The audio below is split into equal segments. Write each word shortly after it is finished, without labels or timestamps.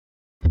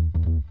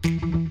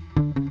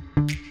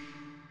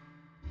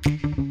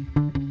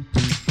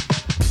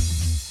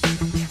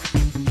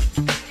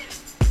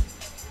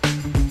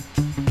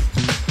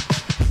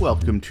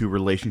Welcome to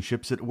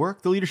Relationships at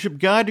Work, the leadership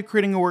guide to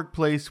creating a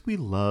workplace we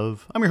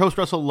love. I'm your host,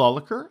 Russell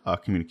Lolliker, a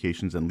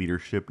communications and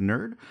leadership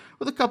nerd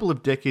with a couple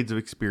of decades of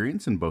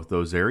experience in both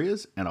those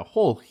areas and a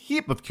whole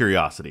heap of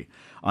curiosity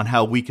on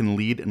how we can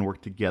lead and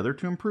work together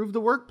to improve the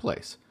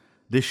workplace.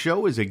 This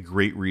show is a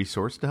great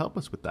resource to help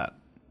us with that.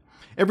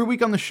 Every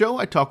week on the show,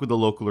 I talk with a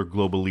local or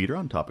global leader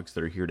on topics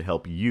that are here to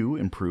help you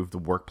improve the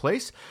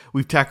workplace.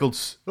 We've tackled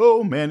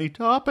so many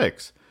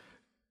topics.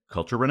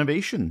 Culture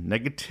renovation,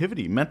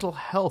 negativity, mental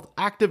health,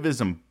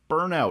 activism,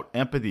 burnout,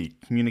 empathy,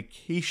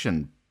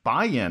 communication,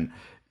 buy-in.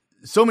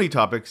 So many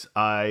topics.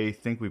 I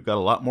think we've got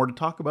a lot more to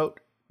talk about,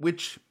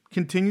 which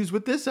continues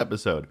with this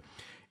episode.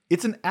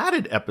 It's an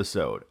added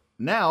episode.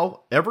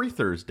 Now, every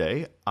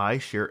Thursday, I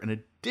share an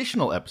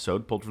additional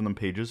episode pulled from the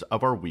pages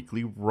of our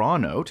weekly Raw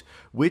Note,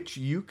 which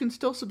you can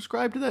still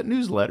subscribe to that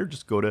newsletter.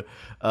 Just go to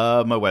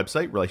my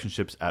website,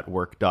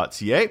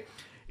 relationshipsatwork.ca.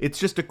 It's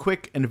just a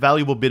quick and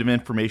valuable bit of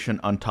information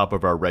on top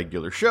of our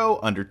regular show,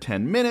 under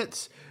 10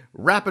 minutes,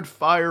 rapid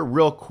fire,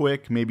 real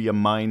quick, maybe a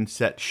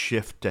mindset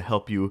shift to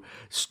help you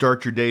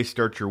start your day,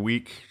 start your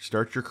week,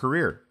 start your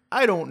career.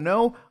 I don't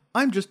know.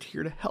 I'm just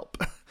here to help.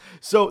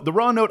 So the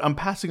Raw Note I'm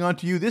passing on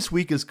to you this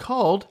week is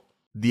called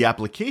The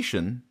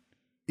Application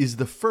is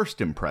the First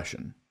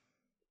Impression.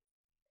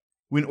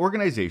 When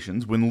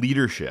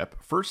leadership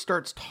first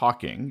starts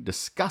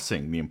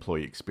discussing the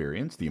employee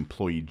experience, the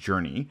employee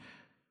journey,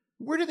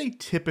 where do they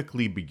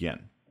typically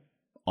begin?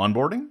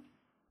 Onboarding?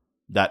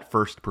 That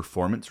first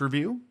performance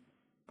review?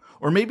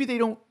 Or maybe they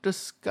don't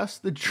discuss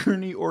the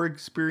journey or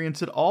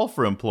experience at all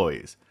for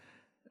employees.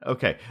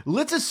 Okay,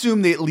 let's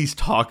assume they at least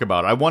talk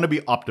about it. I want to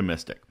be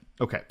optimistic.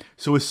 Okay,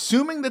 so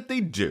assuming that they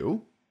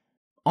do,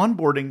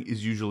 onboarding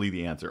is usually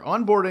the answer.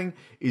 Onboarding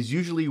is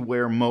usually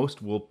where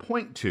most will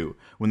point to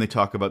when they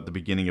talk about the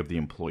beginning of the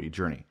employee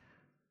journey.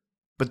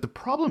 But the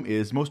problem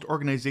is most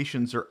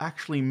organizations are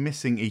actually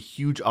missing a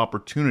huge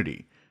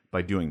opportunity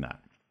by doing that.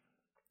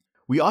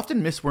 We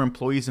often miss where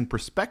employees and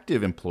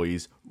prospective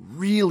employees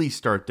really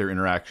start their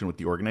interaction with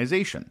the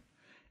organization.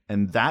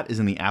 And that is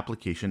in the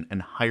application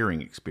and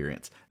hiring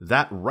experience.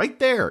 That right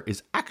there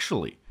is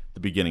actually the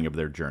beginning of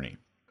their journey.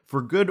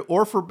 For good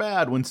or for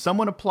bad, when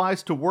someone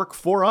applies to work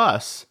for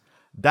us,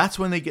 that's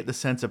when they get the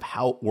sense of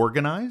how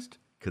organized,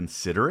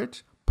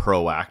 considerate,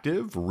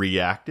 proactive,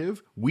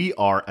 reactive we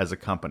are as a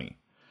company.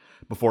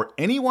 Before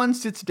anyone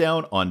sits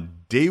down on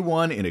day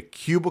one in a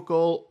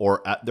cubicle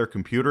or at their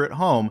computer at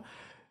home,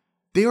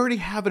 they already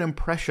have an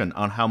impression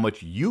on how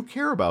much you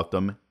care about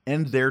them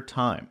and their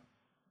time,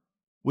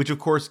 which of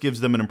course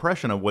gives them an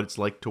impression of what it's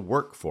like to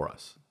work for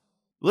us.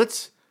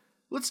 Let's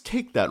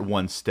take that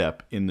one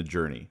step in the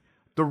journey,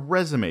 the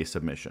resume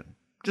submission,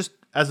 just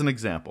as an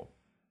example.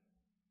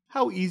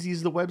 How easy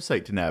is the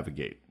website to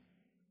navigate?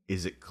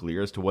 Is it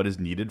clear as to what is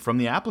needed from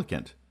the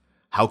applicant?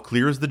 How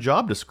clear is the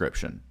job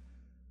description?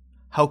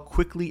 How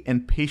quickly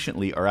and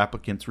patiently are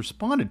applicants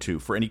responded to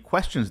for any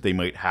questions they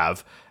might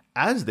have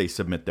as they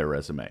submit their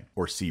resume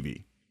or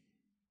CV?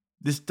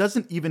 This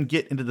doesn't even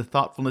get into the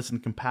thoughtfulness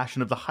and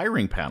compassion of the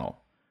hiring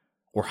panel,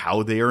 or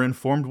how they are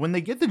informed when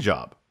they get the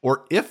job,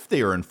 or if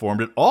they are informed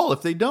at all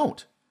if they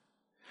don't.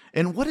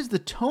 And what is the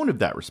tone of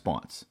that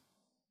response?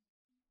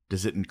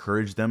 Does it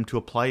encourage them to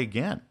apply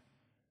again?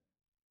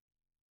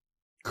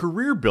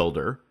 Career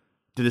Builder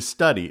did a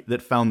study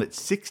that found that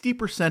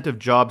 60% of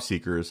job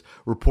seekers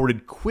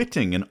reported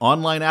quitting an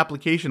online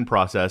application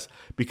process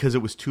because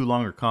it was too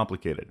long or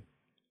complicated.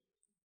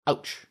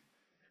 Ouch.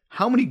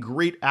 How many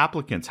great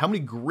applicants, how many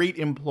great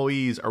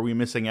employees are we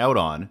missing out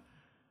on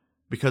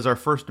because our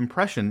first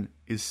impression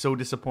is so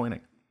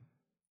disappointing?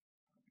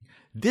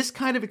 This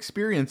kind of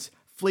experience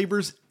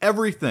flavors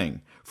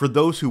everything for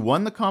those who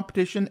won the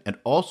competition and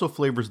also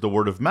flavors the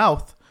word of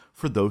mouth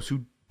for those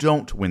who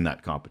don't win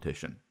that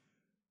competition.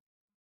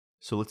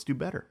 So let's do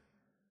better.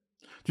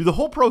 Through the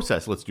whole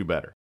process, let's do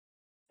better.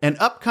 An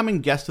upcoming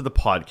guest of the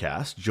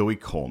podcast, Joey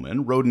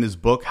Coleman, wrote in his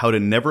book, How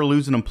to Never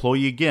Lose an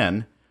Employee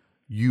Again,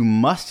 you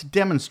must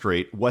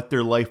demonstrate what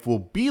their life will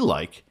be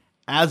like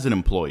as an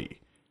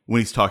employee when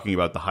he's talking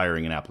about the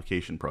hiring and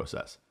application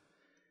process.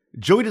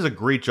 Joey does a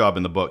great job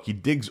in the book. He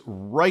digs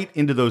right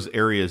into those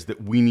areas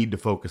that we need to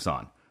focus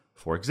on.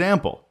 For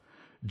example,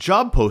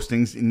 job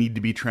postings need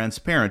to be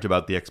transparent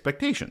about the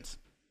expectations.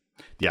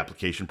 The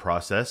application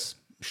process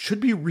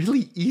should be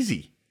really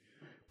easy.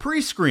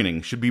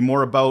 Pre-screening should be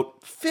more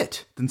about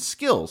fit than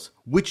skills,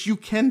 which you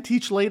can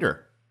teach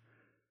later.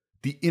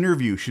 The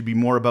interview should be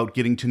more about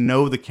getting to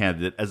know the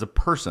candidate as a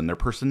person, their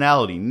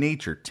personality,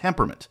 nature,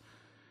 temperament,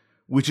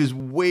 which is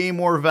way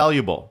more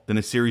valuable than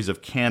a series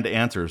of canned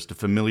answers to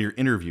familiar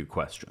interview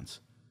questions.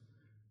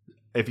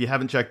 If you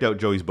haven't checked out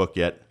Joey's book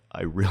yet,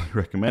 I really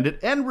recommend it,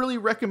 and really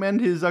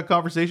recommend his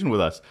conversation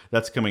with us.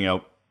 That's coming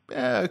out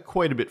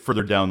quite a bit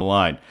further down the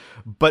line.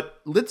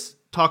 But let's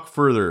talk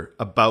further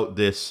about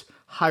this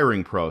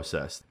hiring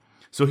process.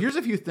 So here's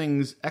a few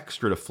things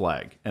extra to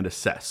flag and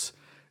assess.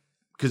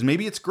 Because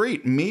maybe it's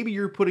great. Maybe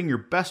you're putting your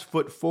best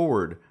foot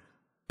forward,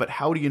 but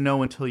how do you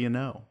know until you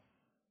know?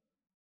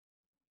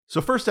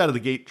 So first out of the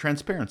gate,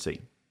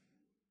 transparency.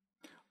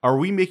 Are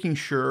we making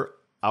sure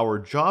our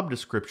job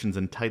descriptions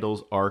and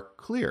titles are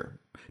clear?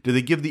 Do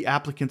they give the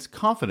applicants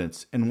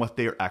confidence in what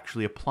they are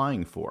actually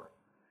applying for?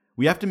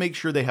 We have to make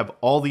sure they have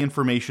all the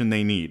information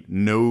they need,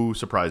 no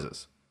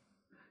surprises.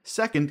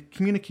 Second,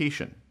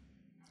 communication.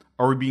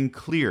 Are we being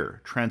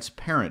clear,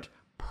 transparent,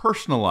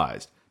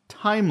 personalized,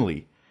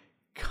 timely,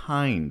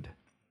 kind?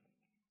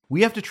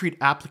 We have to treat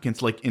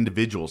applicants like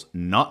individuals,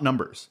 not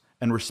numbers,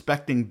 and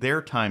respecting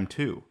their time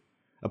too.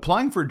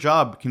 Applying for a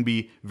job can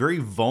be very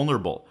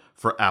vulnerable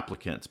for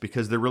applicants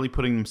because they're really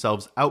putting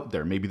themselves out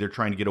there. Maybe they're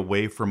trying to get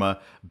away from a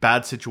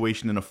bad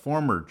situation in a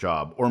former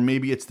job, or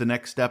maybe it's the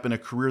next step in a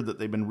career that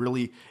they've been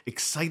really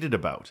excited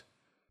about.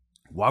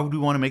 Why would we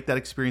want to make that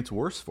experience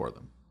worse for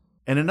them?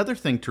 And another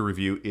thing to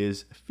review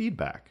is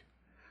feedback.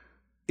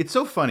 It's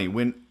so funny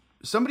when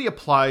somebody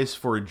applies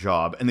for a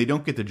job and they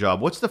don't get the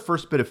job. What's the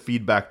first bit of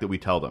feedback that we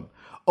tell them?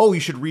 Oh, you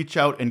should reach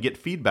out and get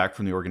feedback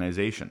from the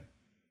organization.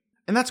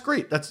 And that's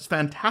great. That's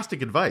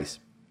fantastic advice.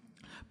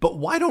 But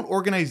why don't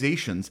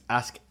organizations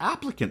ask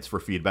applicants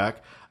for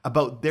feedback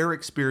about their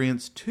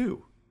experience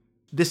too?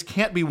 This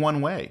can't be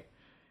one way.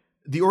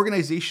 The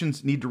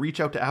organizations need to reach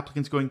out to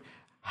applicants going,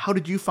 how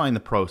did you find the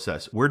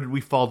process? Where did we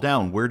fall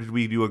down? Where did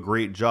we do a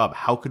great job?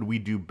 How could we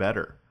do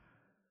better?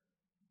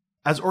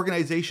 As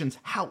organizations,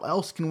 how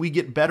else can we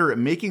get better at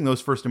making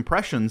those first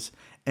impressions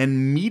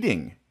and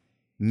meeting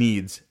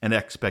needs and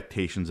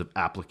expectations of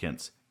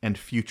applicants and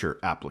future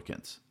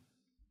applicants?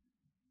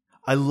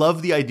 I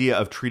love the idea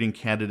of treating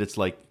candidates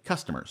like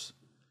customers,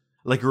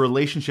 like a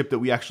relationship that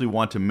we actually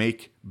want to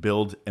make,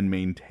 build, and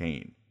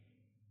maintain.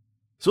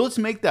 So let's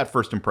make that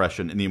first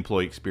impression in the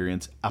employee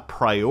experience a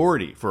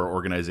priority for our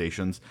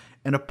organizations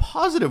and a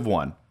positive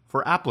one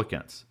for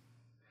applicants.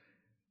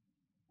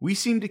 We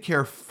seem to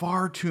care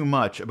far too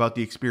much about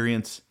the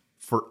experience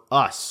for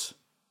us,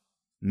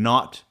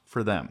 not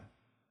for them.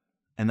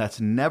 And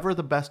that's never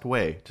the best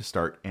way to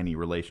start any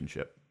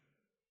relationship.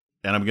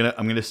 And I'm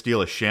gonna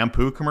steal a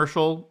shampoo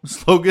commercial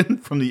slogan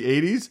from the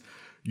 80s.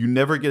 You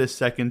never get a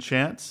second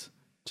chance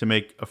to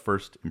make a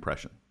first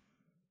impression.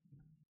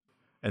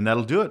 And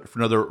that'll do it for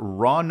another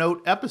Raw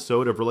Note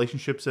episode of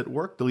Relationships at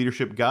Work, the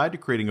leadership guide to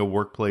creating a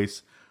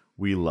workplace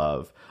we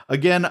love.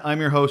 Again,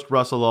 I'm your host,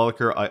 Russell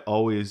Lolliker. I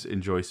always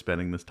enjoy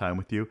spending this time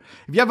with you.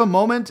 If you have a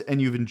moment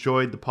and you've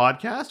enjoyed the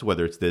podcast,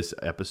 whether it's this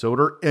episode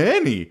or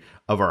any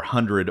of our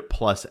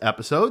 100+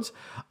 episodes,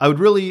 I would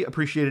really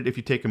appreciate it if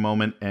you take a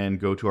moment and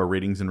go to our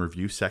ratings and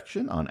review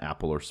section on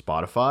Apple or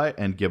Spotify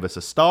and give us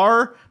a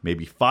star,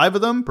 maybe 5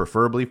 of them,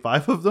 preferably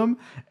 5 of them,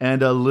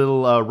 and a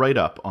little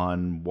write-up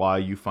on why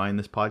you find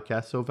this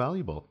podcast so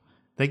valuable.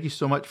 Thank you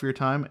so much for your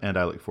time, and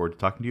I look forward to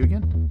talking to you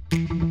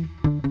again.